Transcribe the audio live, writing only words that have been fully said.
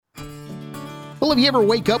Well, if you ever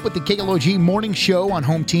wake up with the KLOG Morning Show on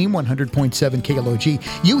Home Team 100.7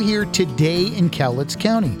 KLOG, you hear Today in Cowlitz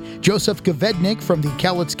County. Joseph Gavednik from the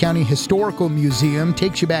Cowlitz County Historical Museum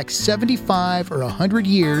takes you back 75 or 100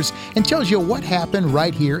 years and tells you what happened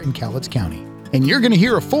right here in Cowlitz County. And you're going to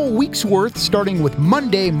hear a full week's worth starting with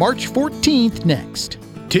Monday, March 14th next.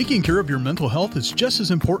 Taking care of your mental health is just as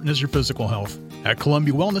important as your physical health. At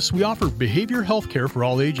Columbia Wellness, we offer behavior health care for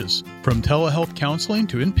all ages. From telehealth counseling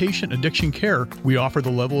to inpatient addiction care, we offer the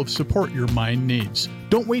level of support your mind needs.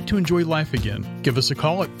 Don't wait to enjoy life again. Give us a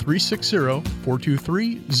call at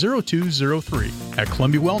 360-423-0203. At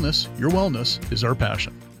Columbia Wellness, your wellness is our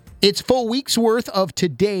passion. It's full week's worth of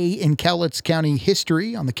Today in Cowlitz County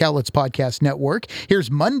History on the Cowlitz Podcast Network. Here's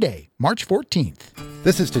Monday, March 14th.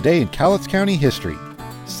 This is Today in Cowlitz County History.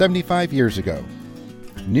 75 years ago,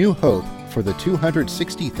 new hope for the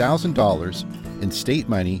 $260,000 in state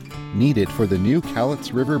money needed for the new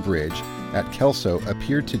Cowlitz River Bridge at Kelso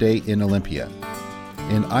appeared today in Olympia.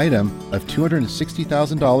 An item of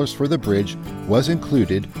 $260,000 for the bridge was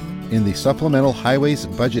included in the Supplemental Highways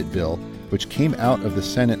Budget Bill, which came out of the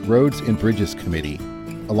Senate Roads and Bridges Committee,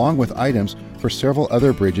 along with items for several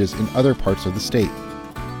other bridges in other parts of the state.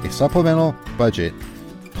 A supplemental budget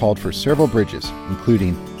called for several bridges,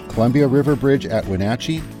 including Columbia River Bridge at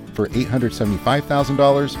Wenatchee for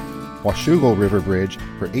 $875,000, Washougal River Bridge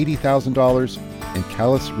for $80,000, and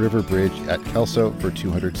Cowlitz River Bridge at Kelso for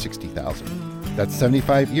 $260,000. That's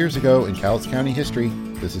 75 years ago in Cowlitz County history.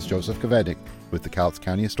 This is Joseph Gavednik with the Cowlitz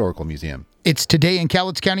County Historical Museum. It's Today in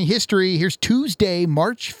Cowlitz County History. Here's Tuesday,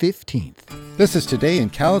 March 15th. This is Today in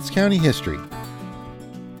Cowlitz County History.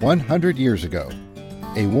 100 years ago,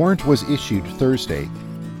 a warrant was issued Thursday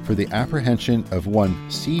for the apprehension of one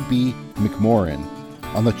C.B. McMorran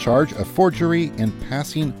on the charge of forgery and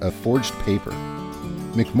passing of forged paper.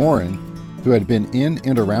 McMorran, who had been in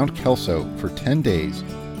and around Kelso for 10 days,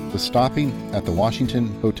 was stopping at the Washington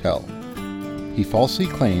Hotel. He falsely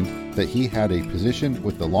claimed that he had a position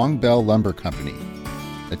with the Long Bell Lumber Company.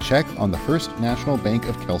 A check on the First National Bank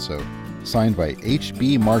of Kelso, signed by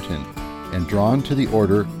H.B. Martin and drawn to the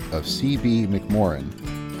order of C.B. McMorran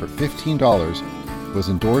for $15, was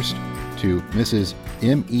endorsed to Mrs.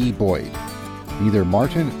 M.E. Boyd. Neither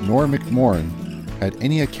Martin nor McMorran had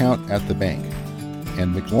any account at the bank,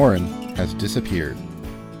 and McMorran has disappeared.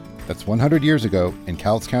 That's 100 years ago in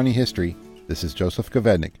Cowlitz County history. This is Joseph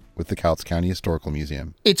Gavednik with the Cowlitz County Historical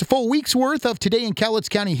Museum. It's a full week's worth of Today in Cowlitz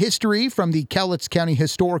County history from the Cowlitz County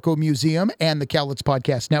Historical Museum and the Cowlitz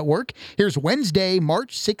Podcast Network. Here's Wednesday,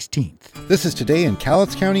 March 16th. This is Today in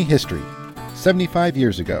Cowlitz County history. 75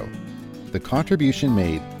 years ago, the contribution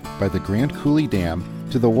made by the Grand Coulee Dam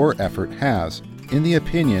to the war effort has, in the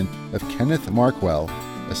opinion of Kenneth Markwell,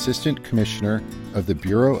 Assistant Commissioner of the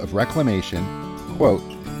Bureau of Reclamation, quote,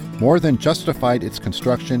 more than justified its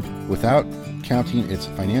construction without counting its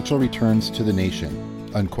financial returns to the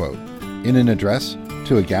nation, unquote. In an address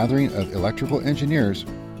to a gathering of electrical engineers,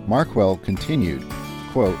 Markwell continued,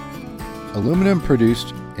 quote, aluminum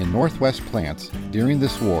produced in Northwest plants during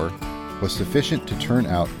this war was sufficient to turn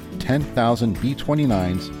out 10,000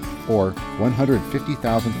 B-29s or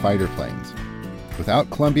 150,000 fighter planes. Without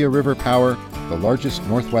Columbia River power, the largest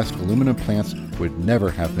Northwest aluminum plants would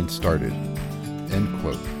never have been started. End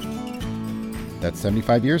quote. That's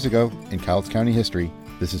 75 years ago in Cowlitz County history.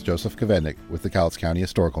 This is Joseph Gavednik with the Cowlitz County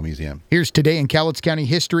Historical Museum. Here's Today in Cowlitz County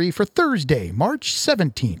history for Thursday, March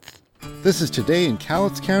 17th. This is Today in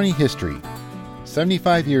Cowlitz County history.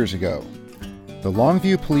 75 years ago, the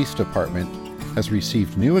Longview Police Department has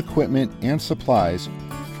received new equipment and supplies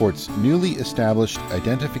for its newly established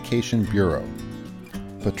Identification Bureau.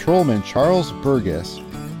 Patrolman Charles Burgess,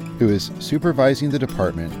 who is supervising the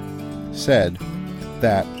department, said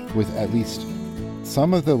that with at least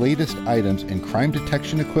some of the latest items in crime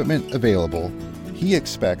detection equipment available, he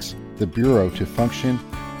expects the Bureau to function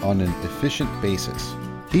on an efficient basis.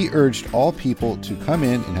 He urged all people to come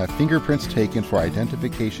in and have fingerprints taken for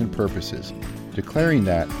identification purposes, declaring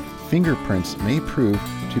that fingerprints may prove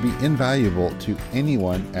to be invaluable to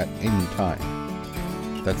anyone at any time.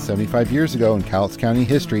 That's 75 years ago in Cowlitz County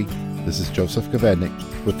history. This is Joseph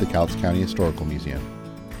Gavednik with the Cowlitz County Historical Museum.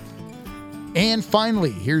 And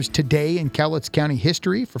finally, here's Today in Cowlitz County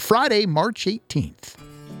history for Friday, March 18th.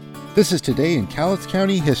 This is Today in Cowlitz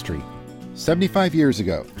County history. 75 years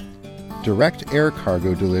ago, direct air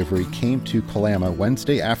cargo delivery came to Kalama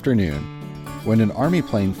Wednesday afternoon when an Army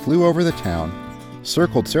plane flew over the town,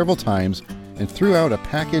 circled several times, and threw out a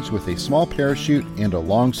package with a small parachute and a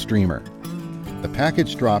long streamer. The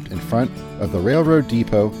package dropped in front of the railroad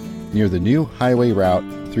depot near the new highway route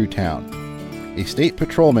through town. A state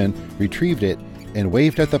patrolman retrieved it and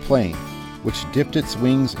waved at the plane, which dipped its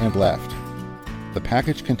wings and left. The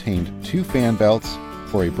package contained 2 fan belts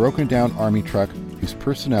for a broken-down Army truck whose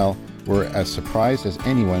personnel were as surprised as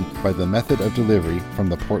anyone by the method of delivery from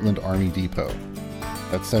the Portland Army Depot.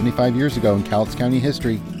 That's 75 years ago in Cowlitz County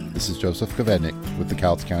history. This is Joseph Kvednik with the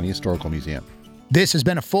Cowlitz County Historical Museum. This has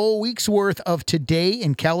been a full week's worth of Today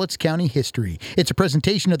in Cowlitz County History. It's a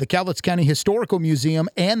presentation of the Cowlitz County Historical Museum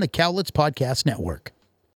and the Cowlitz Podcast Network.